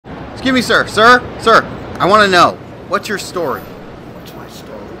Excuse me, sir. Sir, I want to know. What's your story? What's my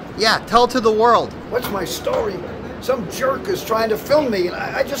story? Yeah, tell it to the world. What's my story? Some jerk is trying to film me, and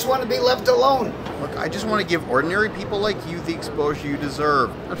I just want to be left alone. Look, I just want to give ordinary people like you the exposure you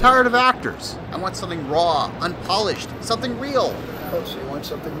deserve. I'm tired of actors. I want something raw, unpolished, something real. Oh, so you want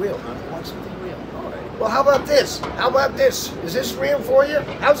something real, huh? You want something real. All right. Well, how about this? How about this? Is this real for you?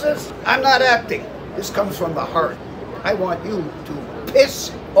 How's this? I'm not acting. This comes from the heart. I want you to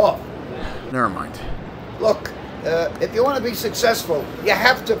piss off. Never mind. Look, if you want to be successful, you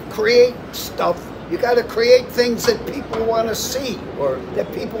have to create stuff. You got to create things that people want to see, or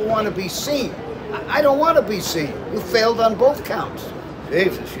that people want to be seen. I don't want to be seen. You failed on both counts.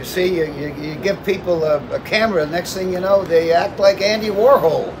 Jesus, you see, you give people a camera, next thing you know, they act like Andy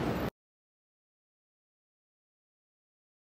Warhol.